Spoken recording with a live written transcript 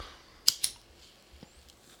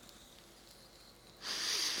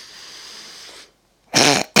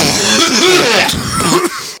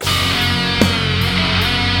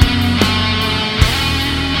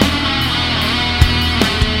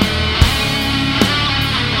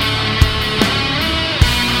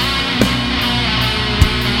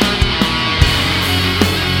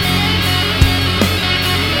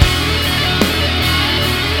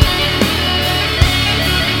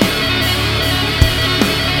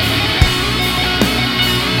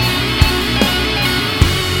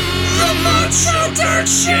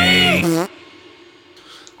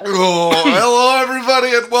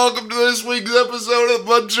welcome to this week's episode of the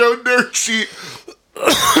Bud Show Dirt Sheet.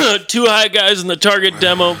 Two high guys in the Target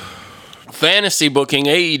demo. Fantasy booking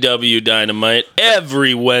AEW Dynamite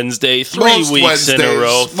every Wednesday, 3 weeks in a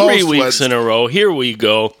row. 3 weeks in a row. Here we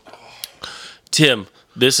go. Tim,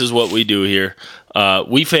 this is what we do here.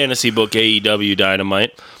 We fantasy book AEW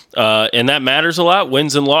Dynamite. And that matters a lot.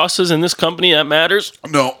 Wins and losses in this company, that matters.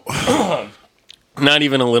 No. Not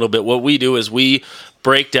even a little bit. What we do is we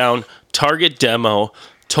break down Target demo,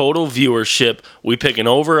 total viewership. We pick an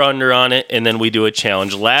over-under on it, and then we do a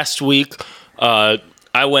challenge. Last week, I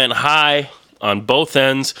went high on both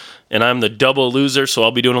ends, and I'm the double loser, so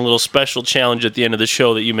I'll be doing a little special challenge at the end of the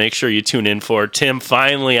show that you make sure you tune in for. Tim,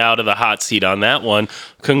 finally out of the hot seat on that one.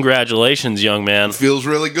 Congratulations, young man. Feels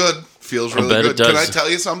really good. Feels really good. Can I tell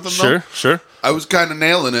you something, though? Sure. I was kind of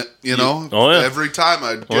nailing it, you know? Oh, yeah. Every time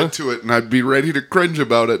I'd get to it, and I'd be ready to cringe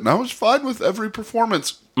about it, and I was fine with every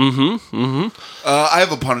performance. I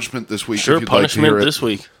have a punishment this week. Sure, if you'd punishment like to hear it. this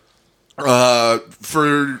week.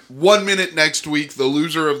 For 1 minute next week, the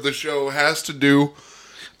loser of the show has to do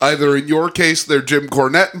either in your case their Jim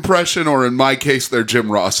Cornette impression, or in my case their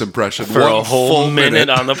Jim Ross impression. For a whole minute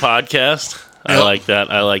on the podcast. Yep. I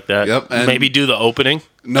like that. Yep. And maybe do the opening.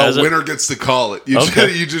 No, winner gets to call it. You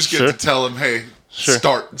just get to tell him, hey,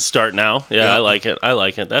 start now. Yeah, yep. I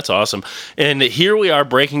like it. That's awesome. And here we are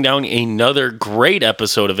breaking down another great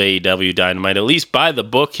episode of AEW Dynamite, at least by the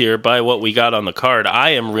book here, by what we got on the card.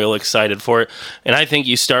 I am real excited for it. And I think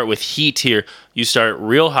you start with heat here. You start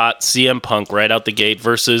real hot, CM Punk right out the gate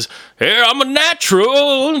versus, here, I'm a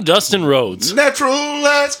natural, Dustin Rhodes. Natural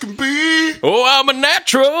as can be. Oh, I'm a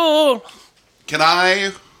natural. Can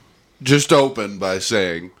I just open by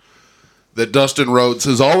saying that Dustin Rhodes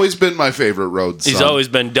has always been my favorite Rhodes son. He's always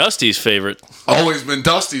been Dusty's favorite. Always been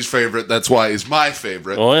Dusty's favorite. That's why he's my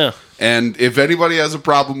favorite. Oh, yeah. And if anybody has a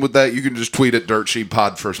problem with that, you can just tweet at Dirt Sheet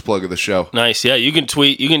Pod, first plug of the show. Nice, yeah. You can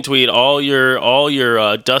tweet all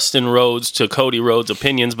your Dustin Rhodes to Cody Rhodes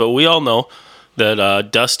opinions, but we all know that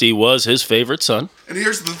Dusty was his favorite son. And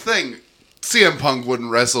here's the thing: CM Punk wouldn't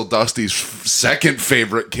wrestle Dusty's second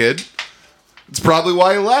favorite kid. It's probably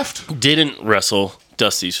why he left. Didn't wrestle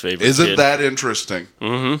Dusty's favorite Isn't kid. that interesting?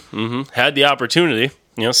 Had the opportunity.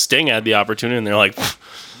 You know, Sting had the opportunity, and they're like,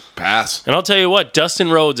 pass. And I'll tell you what, Dustin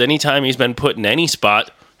Rhodes, anytime he's been put in any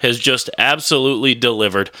spot, has just absolutely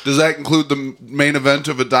delivered. Does that include the main event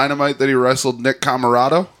of a Dynamite that he wrestled Nick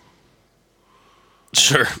Camarado?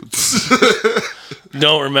 Sure.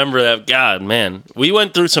 Don't remember that. God, man. We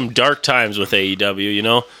went through some dark times with AEW, you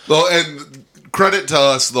know? Well, and credit to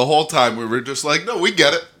us, the whole time we were just like, no, we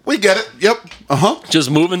get it. We get it. Yep. Just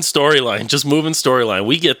moving storyline.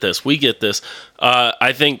 We get this.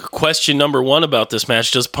 I think question number one about this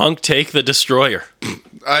match, does Punk take the Destroyer?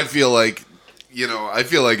 I feel like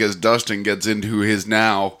as Dustin gets into his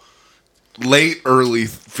now early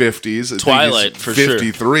 50s, Twilight, for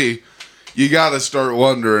 53, sure, you got to start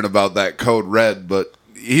wondering about that Code Red, but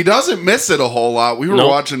he doesn't miss it a whole lot. We were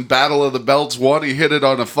watching Battle of the Belts 1. He hit it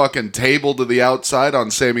on a fucking table to the outside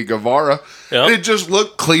on Sammy Guevara. Yep. And it just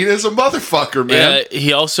looked clean as a motherfucker, man. Yeah,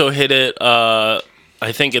 he also hit it, I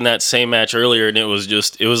think, in that same match earlier, and it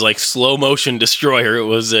was like slow motion Destroyer.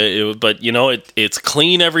 But you know, it's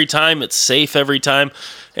clean every time. It's safe every time.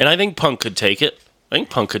 And I think Punk could take it. I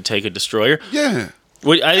think Punk could take a Destroyer. Yeah.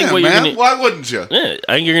 Why wouldn't you? Yeah,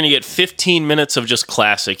 I think you're going to get 15 minutes of just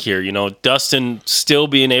classic here. You know, Dustin still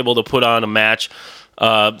being able to put on a match,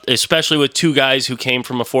 especially with two guys who came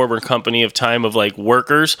from a former company of time of like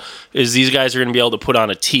workers, is these guys are going to be able to put on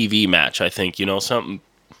a TV match, I think. You know, something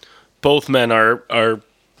both men are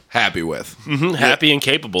happy with. Happy and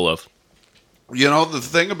capable of. You know, the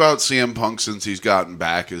thing about CM Punk since he's gotten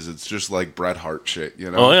back is it's just like Bret Hart shit, you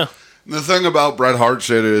know? Oh, yeah. The thing about Bret Hart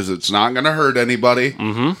shit is it's not going to hurt anybody.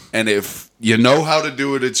 And if you know how to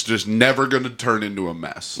do it, it's just never going to turn into a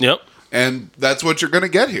mess. Yep. And that's what you're going to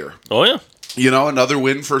get here. Oh, yeah. You know, another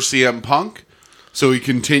win for CM Punk. So he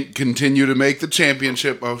continue to make the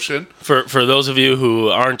championship motion. For those of you who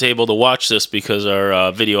aren't able to watch this because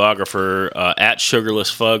our videographer at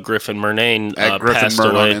Sugarless Fug, Griffin Murnane, passed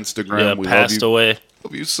away. On Instagram. We passed away.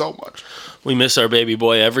 Love you so much. We miss our baby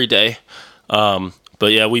boy every day.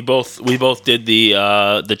 But yeah, we both did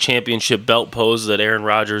the championship belt pose that Aaron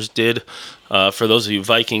Rodgers did. For those of you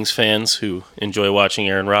Vikings fans who enjoy watching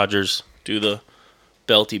Aaron Rodgers do the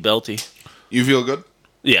belty. You feel good?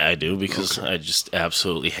 Yeah, I do, because I just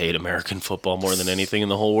absolutely hate American football more than anything in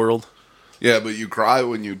the whole world. Yeah, but you cry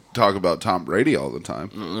when you talk about Tom Brady all the time.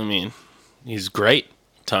 I mean, he's great.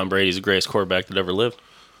 Tom Brady's the greatest quarterback that ever lived.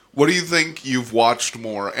 What do you think you've watched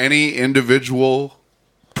more? Any individual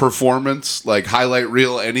performance, like highlight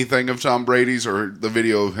reel, anything of Tom Brady's, or the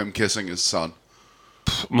video of him kissing his son?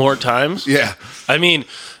 More times? Yeah. I mean,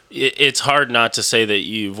 it's hard not to say that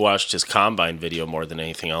you've watched his combine video more than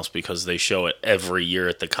anything else because they show it every year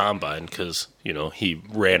at the combine because, he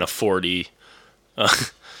ran a 40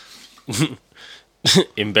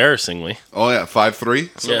 embarrassingly. Oh, yeah,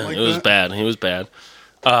 5'3"? Yeah, like it was that? bad. He was bad.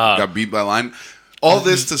 Got beat by line. All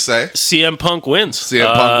this to say, CM Punk wins.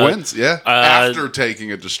 CM Punk wins, yeah, after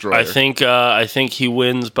taking a destroyer. I think he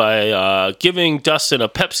wins by giving Dustin a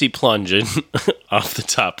Pepsi plunge off the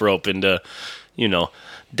top rope into,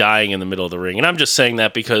 dying in the middle of the ring. And I'm just saying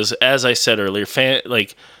that because, as I said earlier,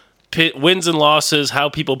 wins and losses, how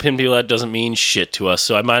people pin people, that doesn't mean shit to us.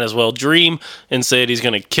 So I might as well dream and say that he's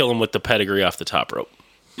going to kill him with the pedigree off the top rope.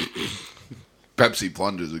 Pepsi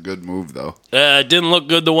plunge is a good move, though. It didn't look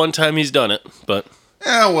good the one time he's done it, but...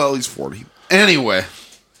 Yeah, well, he's 40. Anyway.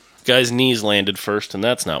 Guy's knees landed first, and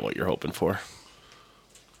that's not what you're hoping for.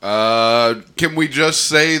 Can we just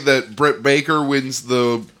say that Britt Baker wins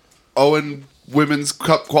the Owen Women's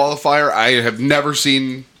Cup qualifier? I have never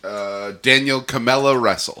seen Daniel Camella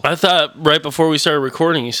wrestle. I thought right before we started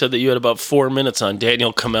recording, you said that you had about 4 minutes on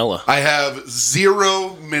Daniel Camella. I have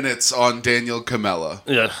 0 minutes on Daniel Camella.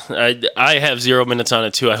 Yeah, I have 0 minutes on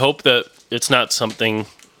it too. I hope that it's not something...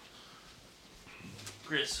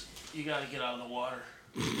 Chris, you got to get out of the water.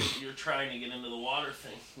 You're trying to get into the water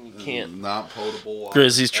thing. You can't. Not potable water.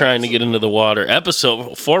 Grizzly's trying to get into the water.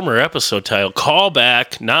 Former episode title. Call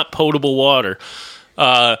back, not potable water.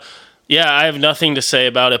 Yeah, I have nothing to say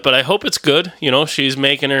about it, but I hope it's good. She's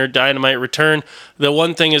making her Dynamite return. The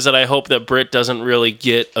one thing is that I hope that Britt doesn't really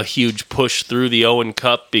get a huge push through the Owen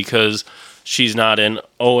Cup because she's not an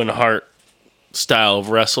Owen Hart style of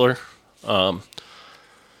wrestler.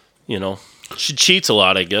 She cheats a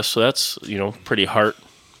lot, I guess, so that's, pretty Hart.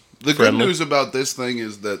 The good news about this thing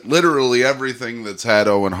is that literally everything that's had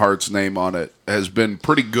Owen Hart's name on it has been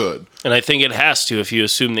pretty good. And I think it has to if you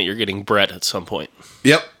assume that you're getting Brett at some point.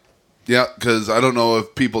 Yep. Yeah, because I don't know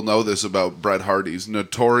if people know this about Bret Hart. He's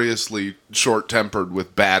notoriously short-tempered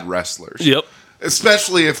with bad wrestlers. Yep.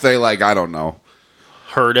 Especially if they, I don't know.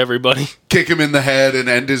 Hurt everybody. Kick him in the head and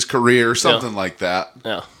end his career, something like that.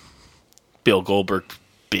 Yeah. Bill Goldberg,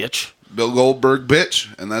 bitch. Bill Goldberg,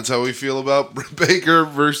 bitch. And that's how we feel about Britt Baker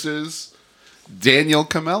versus Daniel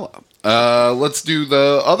Camella. Let's do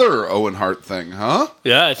the other Owen Hart thing, huh?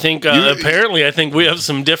 Yeah, I think apparently we have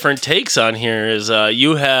some different takes on here.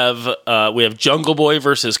 We have Jungle Boy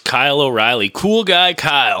versus Kyle O'Reilly. Cool guy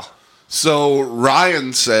Kyle. So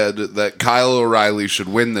Ryan said that Kyle O'Reilly should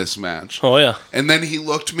win this match. Oh yeah. And then he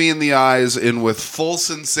looked me in the eyes and with full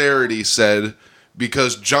sincerity said,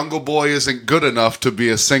 because Jungle Boy isn't good enough to be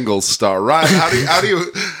a singles star. Ryan, how do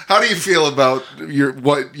you feel about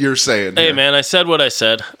what you're saying? Hey here? man, I said what I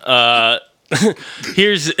said.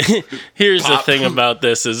 Here's the thing about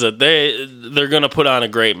this is that they're going to put on a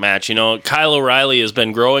great match. Kyle O'Reilly has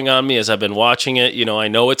been growing on me as I've been watching it. I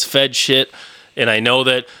know it's Fed shit, and I know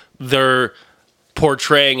that they're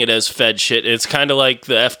portraying it as Fed shit. It's kind of like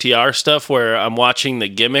the FTR stuff where I'm watching the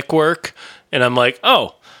gimmick work, and I'm like,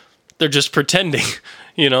 oh, they're just pretending.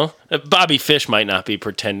 Bobby Fish might not be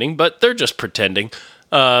pretending, but they're just pretending.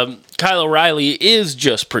 Kyle O'Reilly is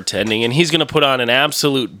just pretending, and he's going to put on an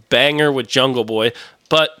absolute banger with Jungle Boy.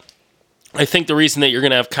 But I think the reason that you're going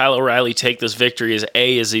to have Kyle O'Reilly take this victory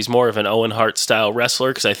is he's more of an Owen Hart style wrestler,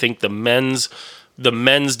 because I think the men's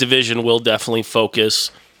division will definitely focus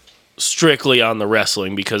strictly on the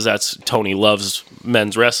wrestling, because that's Tony loves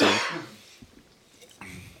men's wrestling.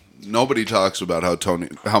 Nobody talks about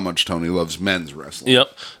how much Tony loves men's wrestling.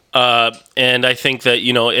 Yep. And I think that,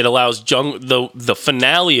 it allows the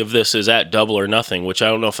finale of this is at Double or Nothing, which I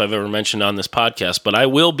don't know if I've ever mentioned on this podcast, but I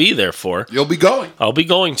will be there for. You'll be going. I'll be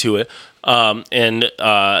going to it. And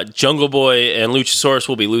Jungle Boy and Luchasaurus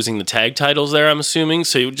will be losing the tag titles there, I'm assuming.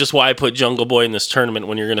 So just why put Jungle Boy in this tournament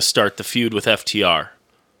when you're going to start the feud with FTR?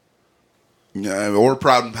 Yeah, or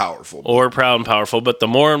Proud and Powerful. But the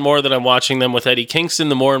more and more that I'm watching them with Eddie Kingston,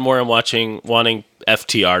 the more and more I'm wanting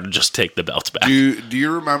FTR to just take the belts back. Do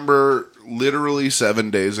you remember literally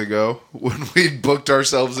 7 days ago when we booked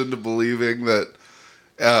ourselves into believing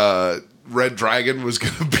that Red Dragon was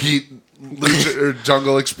going to beat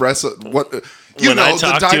Jungle Express? I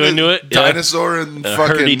talked you into it? Dinosaur and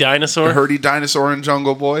fucking... Herdy Dinosaur and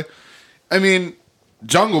Jungle Boy. I mean,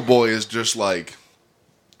 Jungle Boy is just like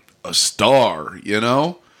a star,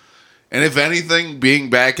 And if anything,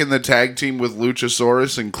 being back in the tag team with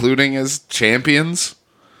Luchasaurus, including as champions,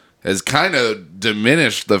 has kind of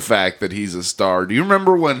diminished the fact that he's a star. Do you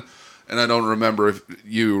remember when, and I don't remember if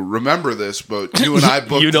you remember this, but you and I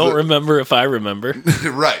booked... You don't remember if I remember.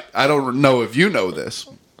 Right. I don't know if you know this,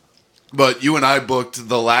 but you and I booked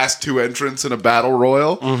the last 2 entrants in a battle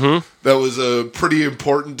royal. Mm-hmm. That was a pretty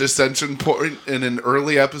important dissension point in an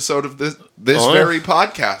early episode of this very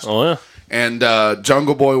podcast. Oh, yeah. And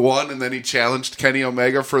Jungle Boy won, and then he challenged Kenny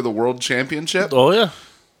Omega for the World Championship. Oh, yeah.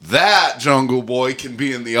 That Jungle Boy can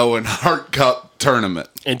be in the Owen Hart Cup tournament.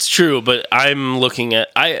 It's true, but I'm looking at...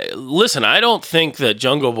 I don't think that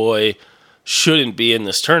Jungle Boy shouldn't be in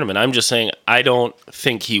this tournament. I'm just saying I don't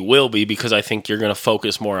think he will be, because I think you're going to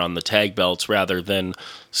focus more on the tag belts rather than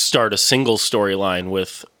start a single storyline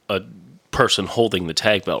with a person holding the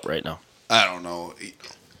tag belt right now. I don't know.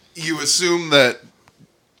 You assume that,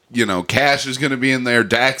 Cash is going to be in there,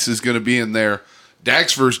 Dax is going to be in there.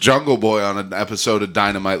 Dax versus Jungle Boy on an episode of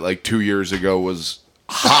Dynamite like 2 years ago was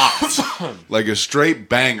hot. Like a straight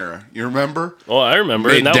banger. You remember? Oh, I remember.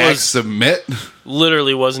 Made and that Dax submit.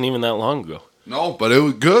 Literally wasn't even that long ago. No, but it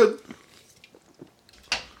was good.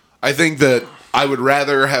 I think that I would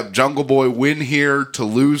rather have Jungle Boy win here to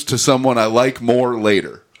lose to someone I like more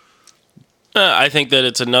later. I think that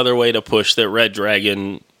it's another way to push that Red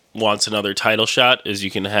Dragon wants another title shot, is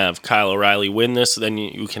you can have Kyle O'Reilly win this, then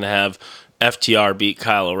you can have FTR beat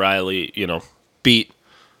Kyle O'Reilly, beat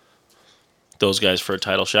those guys for a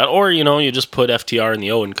title shot. Or, you just put FTR in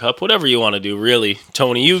the Owen Cup. Whatever you want to do, really.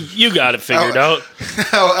 Tony, you got it figured out.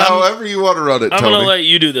 However you want to run it, Tony. I'm going to let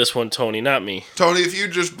you do this one, Tony, not me. Tony, if you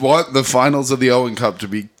just want the finals of the Owen Cup to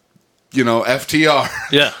be, FTR.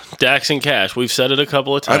 Yeah, Dax and Cash. We've said it a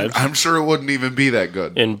couple of times. I'm sure it wouldn't even be that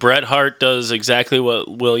good. And Bret Hart does exactly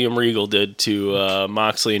what William Regal did to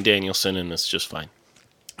Moxley and Danielson, and it's just fine.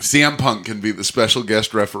 CM Punk can be the special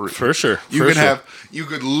guest referee. For sure. You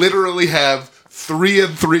could literally have 3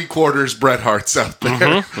 3/4 Bret Harts out there.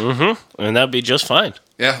 Mm-hmm. And that'd be just fine.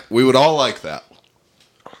 Yeah, we would all like that.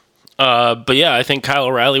 But yeah, I think Kyle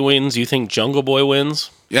O'Reilly wins. You think Jungle Boy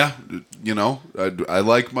wins? Yeah, I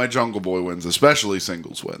like my Jungle Boy wins, especially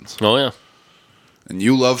singles wins. Oh, yeah. And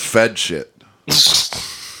you love Fed shit.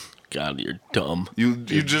 God, you're dumb. You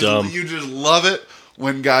just love it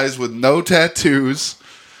when guys with no tattoos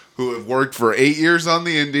who have worked for 8 years on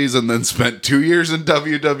the indies and then spent 2 years in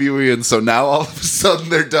WWE, and so now all of a sudden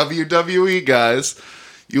they're WWE guys.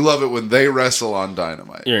 You love it when they wrestle on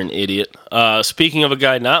Dynamite. You're an idiot. Speaking of a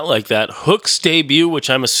guy not like that, Hook's debut, which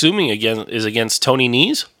I'm assuming is against Tony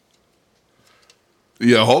Nese.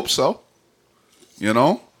 You hope so.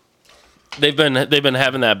 They've been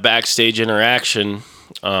having that backstage interaction.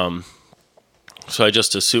 So I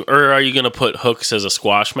just assume, or are you going to put Hooks as a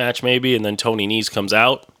squash match maybe, and then Tony Nese comes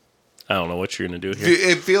out? I don't know what you're going to do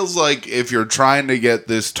here. It feels like if you're trying to get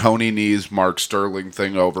this Tony Nese, Mark Sterling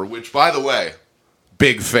thing over, which, by the way,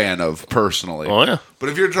 big fan of personally. Oh, yeah. But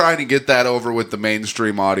if you're trying to get that over with the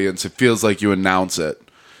mainstream audience, it feels like you announce it.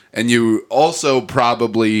 And you also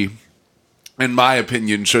probably, in my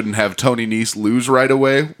opinion, shouldn't have Tony Nese lose right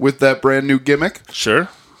away with that brand new gimmick. Sure.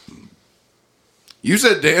 You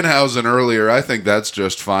said Danhausen earlier. I think that's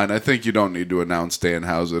just fine. I think you don't need to announce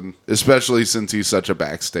Danhausen, especially since he's such a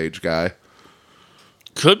backstage guy.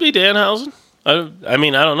 Could be Danhausen. I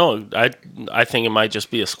mean, I don't know. I think it might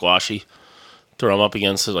just be a squashy. Throw him up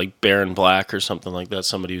against like Baron Black or something like that.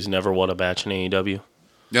 Somebody who's never won a match in AEW.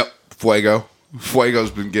 Yep, Fuego.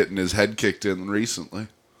 Fuego's been getting his head kicked in recently.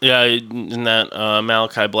 Yeah, in that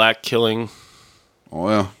Malachi Black killing. Oh,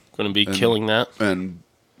 yeah. Going to be killing that. And,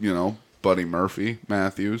 Buddy Murphy,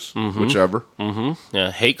 Matthews, whichever. Mm-hmm.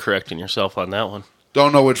 Yeah, hate correcting yourself on that one.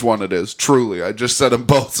 Don't know which one it is. Truly, I just said them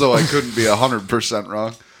both, so I couldn't be 100%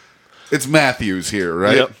 wrong. It's Matthews here,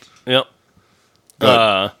 right? Yep.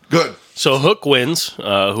 Good. So Hook wins,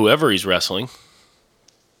 whoever he's wrestling.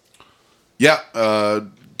 Yeah.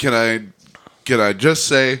 Can I just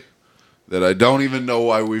say that I don't even know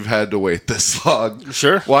why we've had to wait this long.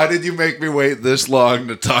 Sure. Why did you make me wait this long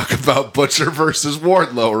to talk about Butcher versus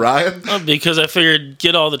Wardlow, Ryan? Because I figured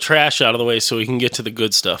get all the trash out of the way so we can get to the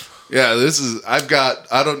good stuff. Yeah, I've got,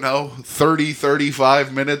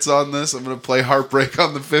 35 minutes on this. I'm going to play Heartbreak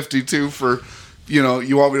on the 52 for, you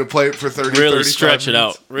want me to play it for 30, really 35 stretch it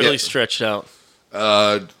minutes? out. Really stretch it out.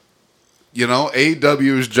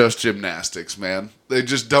 AEW is just gymnastics, man. They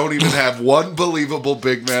just don't even have one believable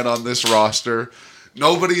big man on this roster.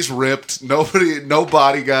 Nobody's ripped. No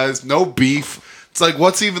body guys. No beef. It's like,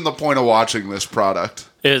 what's even the point of watching this product?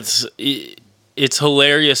 It's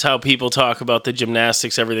hilarious how people talk about the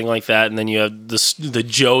gymnastics, everything like that, and then you have the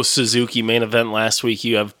Joe Suzuki main event last week.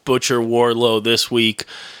 You have Butcher Wardlow this week.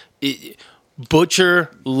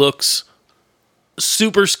 Butcher looks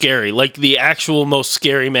super scary, like the actual most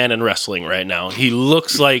scary man in wrestling right now. He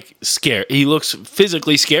looks like scary. He looks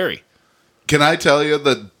physically scary. Can I tell you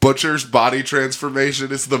that Butcher's body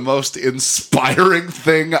transformation is the most inspiring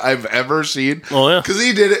thing I've ever seen? Oh, yeah. Because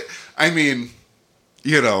he did it. I mean,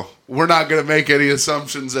 we're not going to make any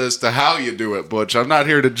assumptions as to how you do it, Butch. I'm not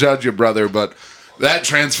here to judge you, brother, but that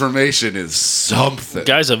transformation is something.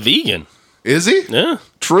 Guy's a vegan. Is he? Yeah.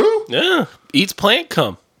 True? Yeah. Eats plant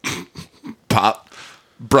cum. Pop.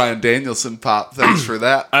 Brian Danielson, Pop. Thanks for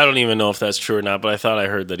that. I don't even know if that's true or not, but I thought I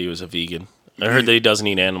heard that he was a vegan. I heard that he doesn't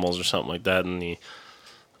eat animals or something like that, and he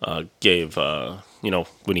gave,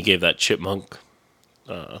 when he gave that chipmunk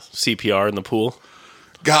CPR in the pool.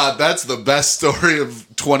 God, that's the best story of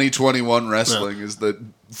 2021 wrestling, is that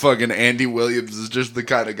fucking Andy Williams is just the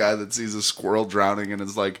kind of guy that sees a squirrel drowning and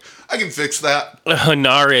is like, I can fix that.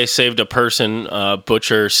 Hanare saved a person.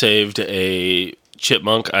 Butcher saved a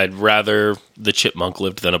chipmunk. I'd rather the chipmunk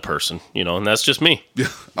lived than a person, and that's just me. Yeah,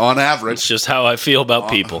 on average. It's just how I feel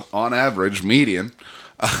about people. On average, median.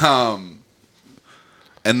 And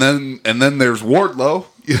then there's Wardlow,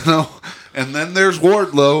 and then there's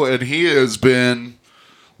Wardlow, and he has been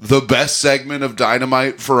the best segment of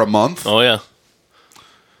Dynamite for a month. Oh, yeah.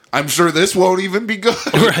 I'm sure this won't even be good.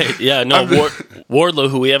 Right, yeah. No, Wardlow,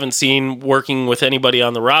 who we haven't seen working with anybody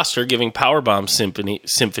on the roster, giving powerbomb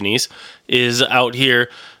symphonies, is out here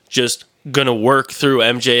just going to work through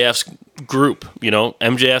MJF's group.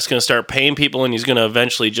 MJF's going to start paying people, and he's going to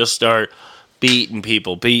eventually just start beating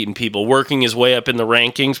people, working his way up in the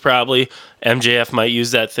rankings probably. MJF might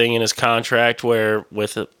use that thing in his contract where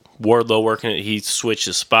with Wardlow working it, he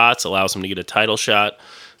switches spots, allows him to get a title shot,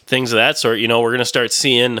 things of that sort. We're going to start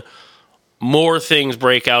seeing more things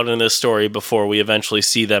break out in this story before we eventually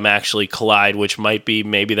see them actually collide, which might be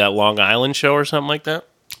maybe that Long Island show or something like that.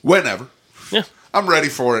 Whenever. Yeah. I'm ready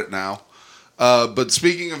for it now. But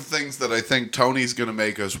speaking of things that I think Tony's going to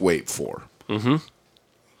make us wait for, in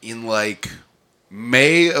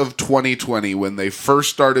May of 2020, when they first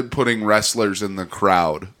started putting wrestlers in the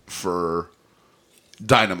crowd for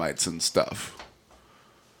Dynamites and stuff,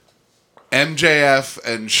 MJF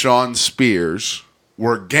and Sean Spears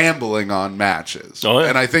were gambling on matches. Oh, yeah.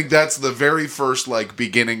 And I think that's the very first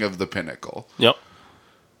beginning of the pinnacle. Yep.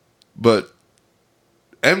 But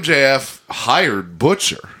MJF hired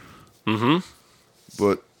Butcher.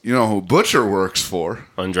 But you know who Butcher works for?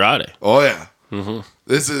 Andrade. Oh yeah.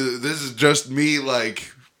 This is just me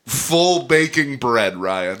full baking bread,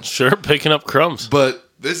 Ryan. Sure, picking up crumbs. But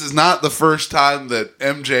this is not the first time that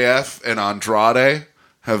MJF and Andrade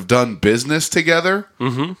have done business together.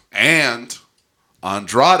 And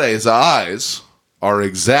Andrade's eyes are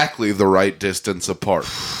exactly the right distance apart.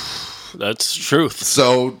 That's truth.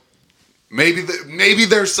 So maybe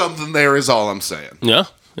there's something there is all I'm saying. Yeah.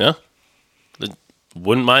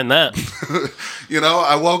 Wouldn't mind that.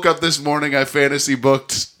 I woke up this morning, I fantasy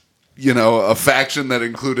booked, a faction that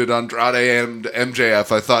included Andrade and MJF.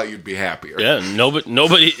 I thought you'd be happier. Yeah,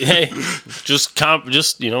 nobody, hey, just having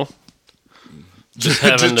just to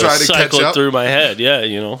try to cycle catch it up through my head. Yeah,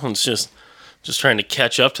 it's just trying to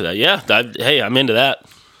catch up to that. Yeah, hey, I'm into that.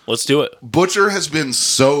 Let's do it. Butcher has been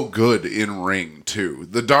so good in ring, too.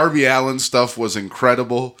 The Darby Allin stuff was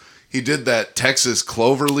incredible. He did that Texas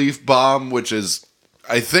Cloverleaf bomb, which is,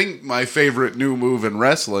 I think, my favorite new move in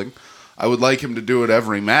wrestling. I would like him to do it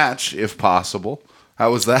every match, if possible.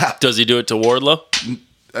 How was that? Does he do it to Wardlow?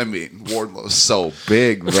 I mean, Wardlow's so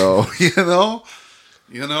big, though.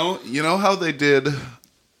 You know how they did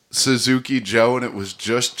Suzuki Joe and it was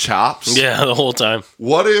just chops? Yeah, the whole time.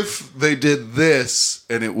 What if they did this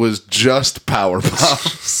and it was just power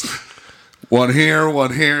bombs? One here.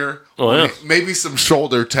 Oh, yeah. Maybe some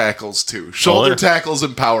shoulder tackles, too. Shoulder tackles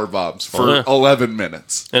and power bombs for 11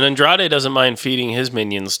 minutes. And Andrade doesn't mind feeding his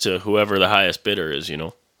minions to whoever the highest bidder is,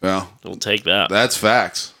 Yeah. We'll take that. That's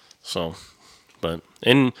facts. So,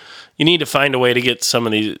 and you need to find a way to get some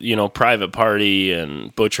of these, Private Party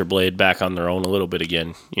and Butcher Blade back on their own a little bit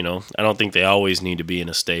again. I don't think they always need to be in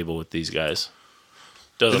a stable with these guys.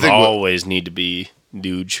 Doesn't always need to be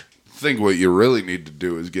Dooge. I think what you really need to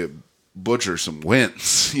do is get Butcher some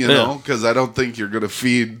wins, because I don't think you're going to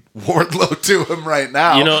feed Wardlow to him right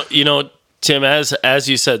now. Tim, as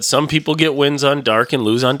you said, some people get wins on Dark and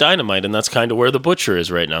lose on Dynamite, and that's kind of where the Butcher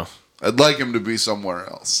is right now. I'd like him to be somewhere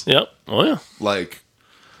else. Yep. Oh, yeah. I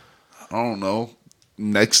don't know,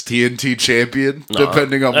 next TNT champion,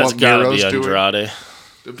 depending on what Miro's doing.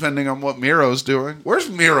 Depending on what Miro's doing. Where's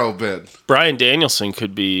Miro been? Bryan Danielson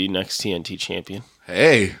could be next TNT champion.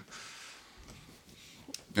 Hey.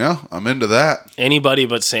 Yeah, I'm into that. Anybody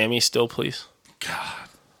but Sammy still, please. God.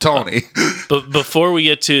 Tony. But before we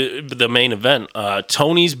get to the main event,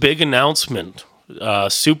 Tony's big announcement,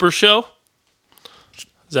 Super Show.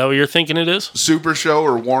 Is that what you're thinking it is? Super Show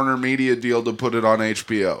or Warner Media deal to put it on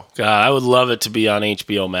HBO. God, I would love it to be on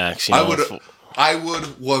HBO Max. You know, I would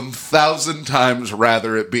 1,000 times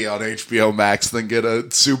rather it be on HBO Max than get a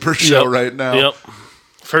Super Show right now. Yep,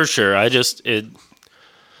 for sure.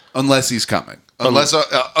 Unless he's coming. Unless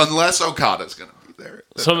Okada's going to be there.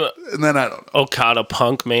 And then I don't know. Okada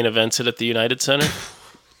Punk main events it at the United Center.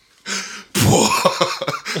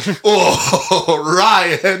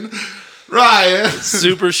 Ryan.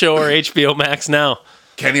 Super Show or HBO Max now.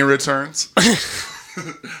 Kenny returns.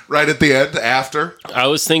 Right at the end, after. I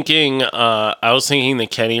was thinking the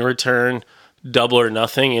Kenny return, Double or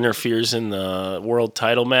Nothing, interferes in the world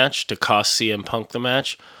title match to cost CM Punk the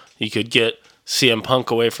match. You could get CM Punk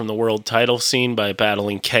away from the world title scene by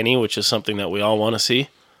battling Kenny, which is something that we all want to see.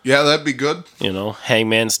 Yeah, that'd be good. You know,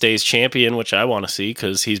 Hangman stays champion, which I want to see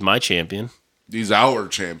because he's my champion. He's our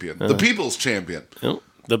champion. The people's champion.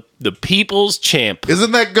 The people's champ.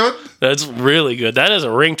 Isn't that good? That's really good. That has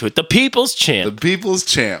a ring to it. The people's champ. The people's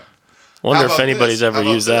champ. Wonder if anybody's ever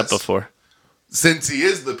used that before. Since he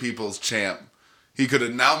is the people's champ, he could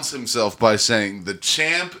announce himself by saying, "The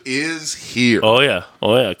champ is here." Oh yeah.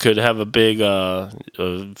 Could have a big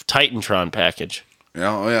Titantron package.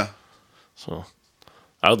 Yeah. Oh yeah. So,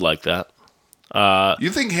 I would like that. You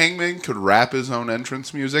think Hangman could rap his own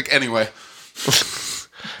entrance music? Anyway.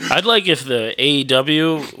 I'd like if the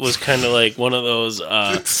AEW was kind of like one of those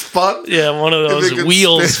it's fun. Yeah, one of those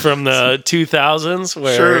wheels from the 2000s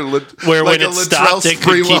where where like when it stopped it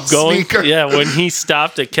could keep going. Sneaker. Yeah, when he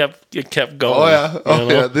stopped it kept going. Oh yeah.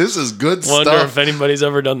 Yeah, this is good stuff. Wonder if anybody's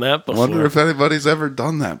ever done that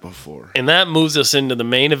before. And that moves us into the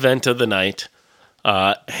main event of the night.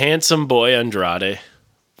 Handsome Boy Andrade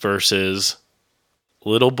versus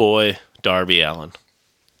Little Boy Darby Allin.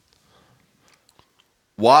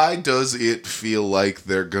 Why does it feel like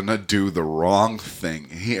they're going to do the wrong thing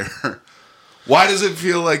here? Why does it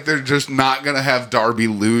feel like they're just not going to have Darby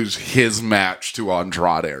lose his match to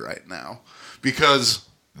Andrade right now? Because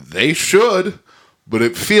they should, but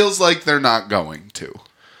it feels like they're not going to.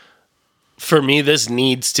 For me, this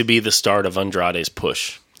needs to be the start of Andrade's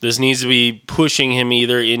push. This needs to be pushing him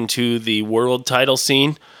either into the world title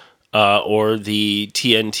scene or the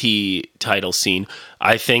TNT title scene.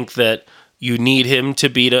 I think that you need him to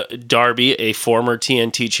beat Darby, a former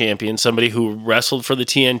TNT champion, somebody who wrestled for the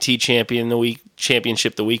TNT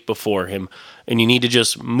championship the week before him, and you need to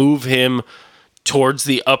just move him towards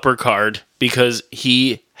the upper card because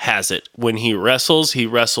he has it. When he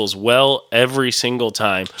wrestles well every single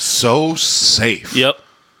time. So safe. Yep.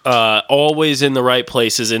 Always in the right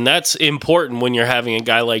places, and that's important when you're having a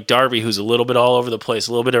guy like Darby who's a little bit all over the place,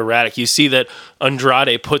 a little bit erratic. You see that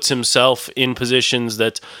Andrade puts himself in positions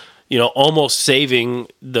that, you know, almost saving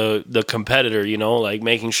the competitor, you know, like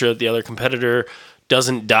making sure that the other competitor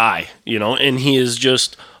doesn't die, you know, and he is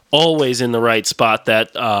just always in the right spot.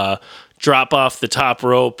 That drop off the top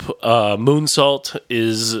rope moonsault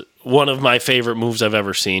is one of my favorite moves I've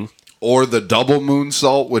ever seen. Or the double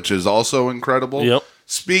moonsault, which is also incredible. Yep.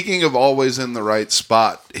 Speaking of always in the right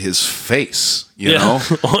spot, his face, you know?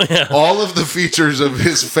 Oh, yeah. All of the features of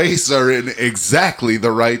his face are in exactly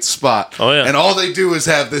the right spot. Oh, yeah. And all they do is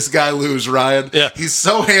have this guy lose, Ryan. Yeah. He's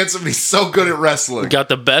so handsome. He's so good at wrestling. Got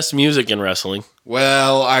the best music in wrestling.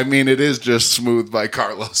 Well, I mean, it is just Smooth by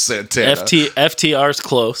Carlos Santana. FTR's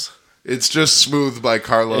close. It's just Smooth by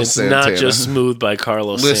Carlos Santana. It's not just Smooth by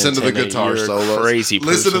Carlos Listen Santana. to the guitar solos. Crazy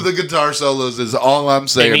person. Listen to the guitar solos is all I'm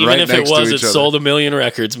saying. And even right if next it was, to it each other. sold 1 million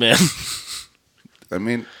records, man. I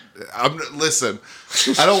mean, listen,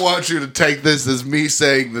 I don't want you to take this as me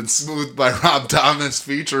saying that Smooth by Rob Thomas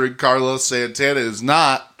featuring Carlos Santana is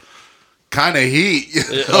not kind of heat. You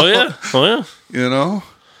know? Oh, yeah. You know?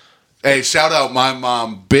 Hey, shout out my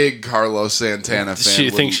mom, big Carlos Santana fan. Do you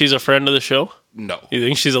think she's a friend of the show? No. You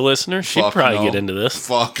think she's a listener? She'd probably get into this.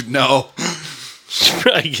 Fuck no. She'd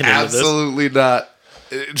probably get into this. Absolutely not.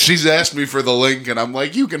 She's asked me for the link, and I'm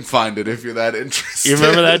like, you can find it if you're that interested. You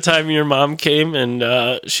remember that time your mom came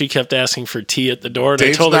and she kept asking for tea at the door? And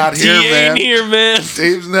Dave's I told her, tea ain't here, man.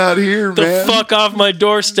 Dave's not here, man. The fuck off my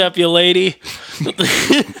doorstep, you lady.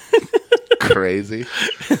 Crazy.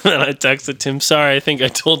 And then I texted Tim, sorry, I think I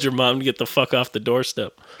told your mom to get the fuck off the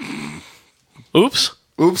doorstep. Oops.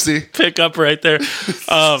 Oopsie. Pick up right there.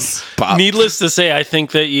 Needless to say, I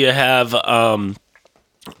think that you have...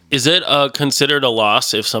 is it considered a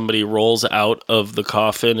loss if somebody rolls out of the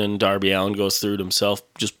coffin and Darby Allin goes through it himself,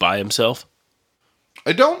 just by himself?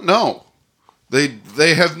 I don't know.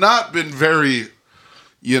 They have not been very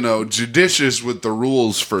judicious with the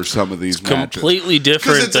rules for some of these matches. Completely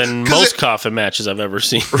different than most coffin matches I've ever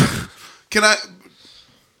seen.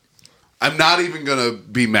 I'm not even going to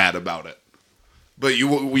be mad about it. But you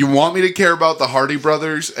want me to care about the Hardy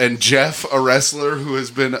Brothers and Jeff, a wrestler who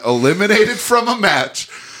has been eliminated from a match,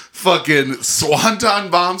 fucking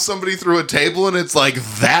swanton bomb somebody through a table, and it's like,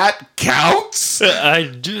 that counts?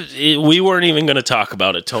 We weren't even going to talk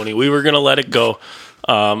about it, Tony. We were going to let it go.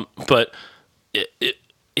 But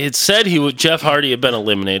it said Jeff Hardy had been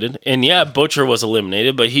eliminated, and Butcher was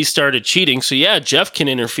eliminated, but he started cheating. So Jeff can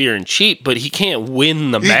interfere and cheat, but he can't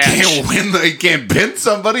win the match. He can't pin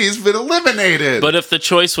somebody. He's been eliminated. But if the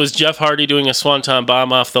choice was Jeff Hardy doing a swanton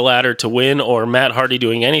bomb off the ladder to win, or Matt Hardy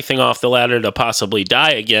doing anything off the ladder to possibly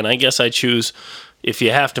die again, I guess I choose. If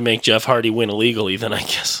you have to make Jeff Hardy win illegally, then I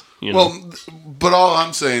guess Well, but all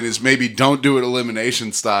I'm saying is maybe don't do it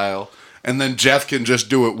elimination style. And then Jeff can just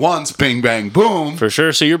do it once, bing, bang, boom. For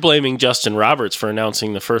sure. So you're blaming Justin Roberts for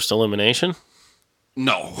announcing the first elimination?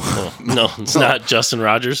 No. No, it's not Justin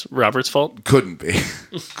Roberts' fault? Couldn't be.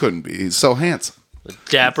 Couldn't be. He's so handsome. The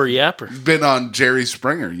dapper yapper. He's been on Jerry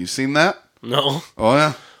Springer. You seen that? No. Oh,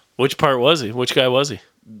 yeah. Which part was he? Which guy was he?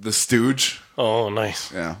 The Stooge. Oh,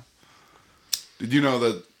 nice. Yeah. Did you know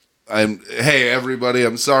that hey, everybody,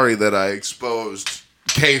 I'm sorry that I exposed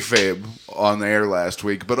kayfabe on the air last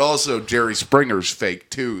week, but also Jerry Springer's fake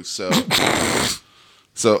too. So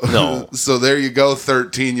no. So there you go,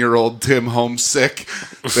 13-year-old Tim Homesick.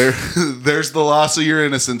 There's the loss of your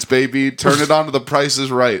innocence, baby. Turn it on to The Price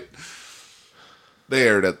is Right. They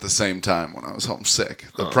aired at the same time when I was homesick.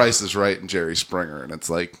 The Price is Right and Jerry Springer, and it's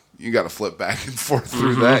like you got to flip back and forth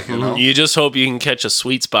through that. You just hope you can catch a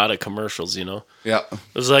sweet spot of commercials. Yeah. It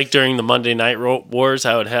was like during the Monday Night Wars,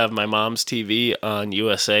 I would have my mom's TV on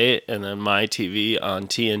USA and then my TV on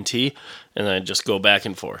TNT, and then I'd just go back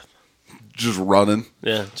and forth. Just running.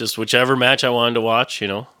 Yeah, just whichever match I wanted to watch,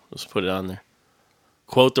 just put it on there.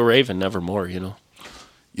 Quote the Raven, nevermore,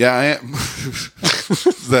 Yeah, I am.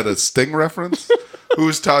 Is that a Sting reference? Who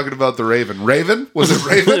was talking about the Raven? Raven? Was it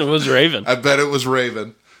Raven? It was Raven. I bet it was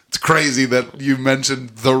Raven. It's crazy that you mentioned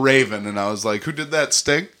the Raven, and I was like, who did that,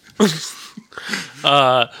 Sting?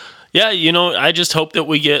 I just hope that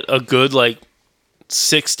we get a good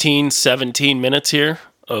 16, 17 minutes here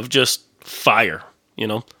of just fire,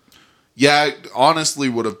 Yeah, I honestly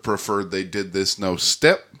would have preferred they did this no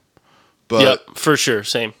step. But yep, for sure,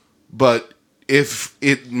 same. But if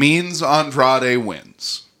it means Andrade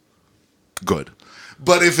wins, good.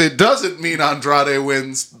 But if it doesn't mean Andrade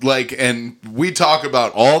wins, and we talk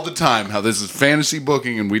about all the time how this is fantasy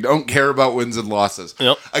booking and we don't care about wins and losses.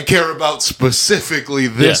 Yep. I care about specifically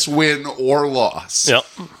this win or loss. Yep.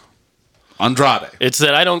 Andrade. It's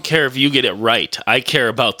that I don't care if you get it right. I care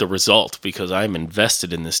about the result because I'm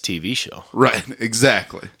invested in this TV show. Right,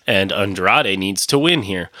 exactly. And Andrade needs to win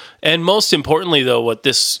here. And most importantly, though, what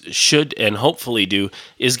this should and hopefully do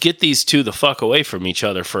is get these two the fuck away from each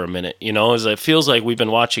other for a minute. As it feels like we've been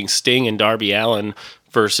watching Sting and Darby Allin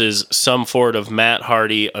versus some sort of Matt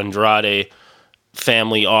Hardy, Andrade,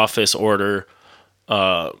 family office order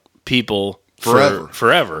people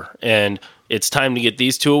forever. And it's time to get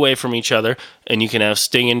these two away from each other, and you can have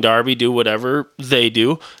Sting and Darby do whatever they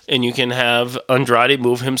do, and you can have Andrade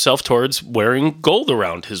move himself towards wearing gold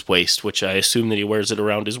around his waist, which I assume that he wears it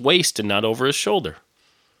around his waist and not over his shoulder.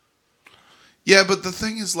 Yeah, but the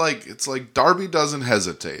thing is, it's like Darby doesn't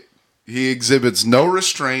hesitate. He exhibits no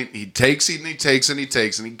restraint. He takes and he takes and he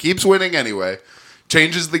takes, and he keeps winning anyway.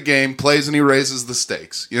 Changes the game, plays, and he raises the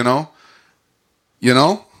stakes, You know?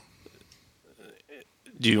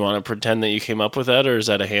 Do you want to pretend that you came up with that, or is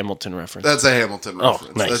that a Hamilton reference? That's a Hamilton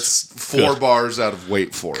reference. Oh, nice. That's 4 bars out of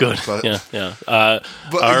Wait For It. Good. But, yeah.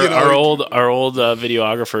 Our old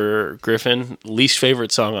videographer Griffin, least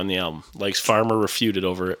favorite song on the album, likes Farmer Refuted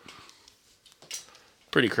over it.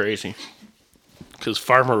 Pretty crazy. Because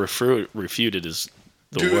Farmer Refuted is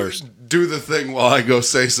the worst. Do the thing while I go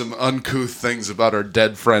say some uncouth things about our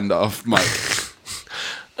dead friend off mic.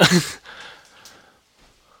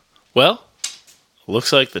 Well,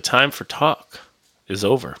 looks like the time for talk is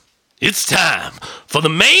over. It's time for the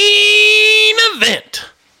main event.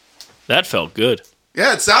 That felt good.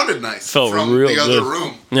 Yeah, it sounded nice. Felt from real the good. Other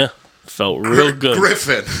room. Yeah, felt real good.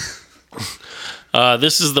 Griffin.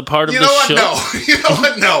 This is the part of the show. show. You know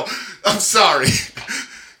what? No. I'm sorry.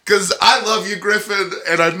 Because I love you, Griffin,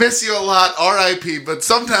 and I miss you a lot, R.I.P., but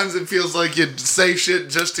sometimes it feels like you say shit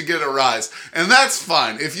just to get a rise. And that's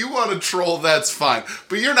fine. If you want to troll, that's fine.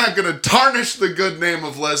 But you're not going to tarnish the good name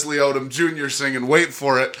of Leslie Odom Jr. Singing Wait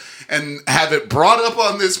For It and have it brought up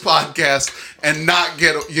on this podcast and not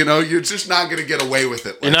get, you're just not going to get away with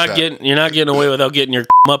it. You're not getting away without getting your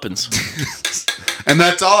muppins. And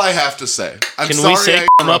that's all I have to say. Can we say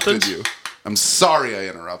interrupted you. I'm sorry I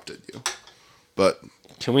interrupted you. But...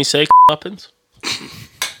 Can we say muppins?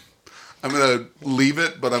 I'm going to leave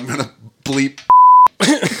it, but I'm going to bleep.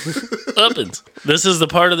 Muppins. This is the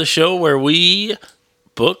part of the show where we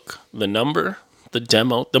book the number, the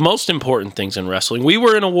demo, the most important things in wrestling. We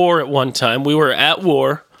were in a war at one time. We were at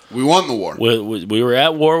war. We won the war. We were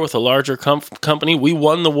at war with a larger company. We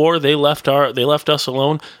won the war. They left us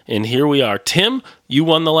alone, and here we are. Tim, you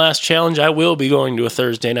won the last challenge. I will be going to a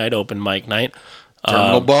Thursday night open mic night.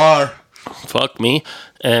 Terminal Bar. Fuck me.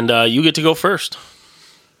 And you get to go first.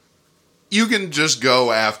 You can just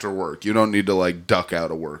go after work. You don't need to duck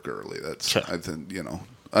out of work early. That's I think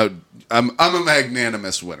I'm a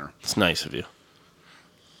magnanimous winner. It's nice of you.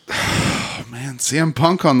 Oh, man, CM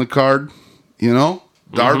Punk on the card.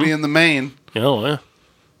 Darby in the main. Oh yeah.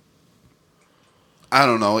 I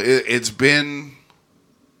don't know. It's been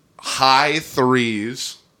high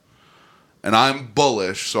threes, and I'm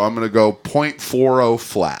bullish, so I'm going to go 0.40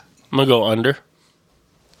 flat. I'm going to go under.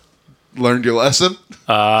 Learned your lesson?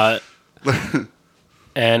 And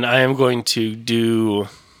I am going to do...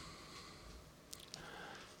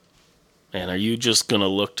 Man, are you just going to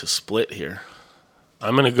look to split here?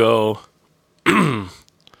 I'm going to go... I'm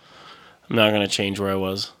not going to change where I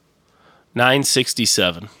was.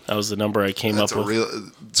 967. That was the number I came up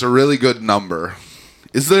with. It's a really good number.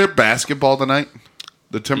 Is there basketball tonight?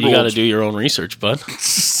 The Timberwolves... You got to do your own research, bud.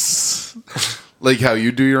 Like how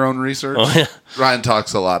you do your own research? Oh, yeah. Ryan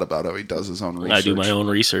talks a lot about how he does his own research. I do my own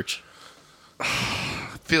research.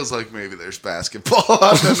 Feels like maybe there's basketball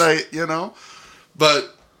on tonight,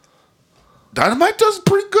 But Dynamite does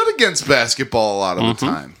pretty good against basketball a lot of the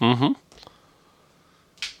time. Mm-hmm.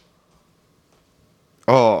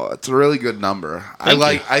 Oh, it's a really good number.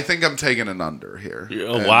 I think I'm taking an under here.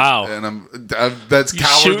 Oh, wow. And that's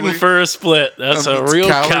cowardly. Shooting for a split. That's a real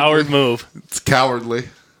coward move. It's cowardly.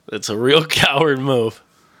 It's a real coward move.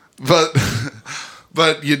 But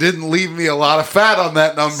you didn't leave me a lot of fat on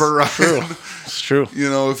that number, Ryan. True. It's true.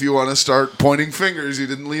 If you want to start pointing fingers, you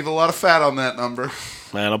didn't leave a lot of fat on that number.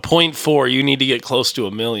 Man, a 0.4, you need to get close to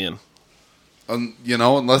 1 million.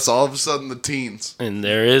 Unless all of a sudden the teens. And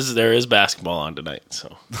there is basketball on tonight,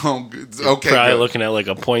 so. Oh, good. Okay, probably good. looking at like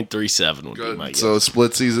a 0.37 would be my guess. So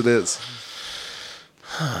split season it is.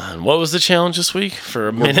 And what was the challenge this week? For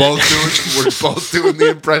a minute, we're both doing the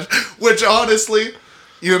impression, which honestly,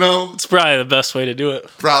 it's probably the best way to do it.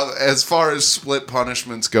 As far as split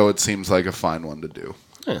punishments go, it seems like a fine one to do.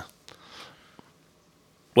 Yeah.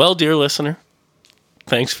 Well, dear listener,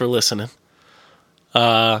 thanks for listening.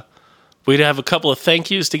 We'd have a couple of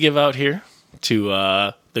thank yous to give out here to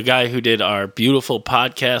the guy who did our beautiful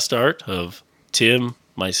podcast art of Tim,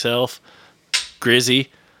 myself,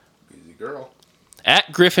 Grizzy. Easy girl.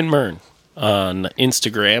 At Griffin Mern on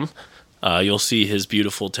Instagram. You'll see his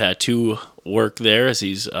beautiful tattoo work there as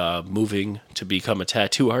he's moving to become a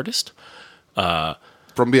tattoo artist.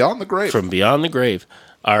 From Beyond the Grave. From Beyond the Grave.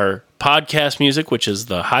 Our podcast music, which is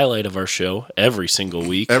the highlight of our show every single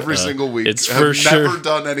week. Every single week. It's for sure. Never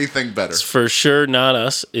done anything better. It's for sure not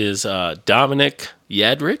us. Is Dominic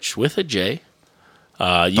Yadrich with a J.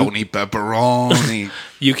 Don't eat pepperoni.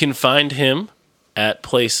 You can find him at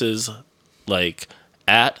places like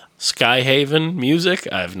at Skyhaven Music.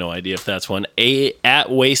 I have no idea if that's one.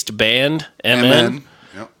 At Waste Band MN.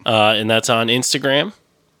 Yep. And that's on Instagram.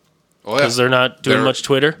 Oh yeah. Because they're not doing much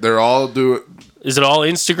Twitter. They're all doing. Is it all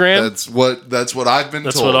Instagram? That's what I've been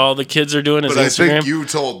told. That's what all the kids are doing is but Instagram. I think you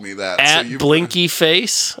told me that. At Blinky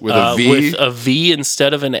Face with a V, with a V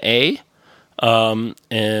instead of an A. That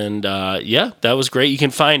was great. You can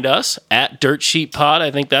find us at Dirt Sheet Pod. I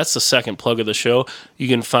think that's the second plug of the show. You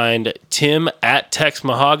can find Tim at Tex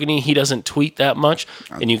Mahogany. He doesn't tweet that much.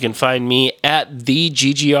 And you can find me at the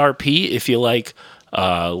GGRP if you like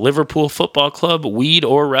Liverpool Football Club, weed,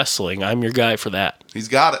 or wrestling. I'm your guy for that. He's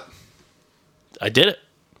got it. I did it.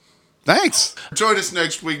 Thanks. Join us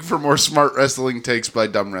next week for more smart wrestling takes by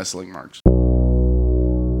Dumb Wrestling Marks.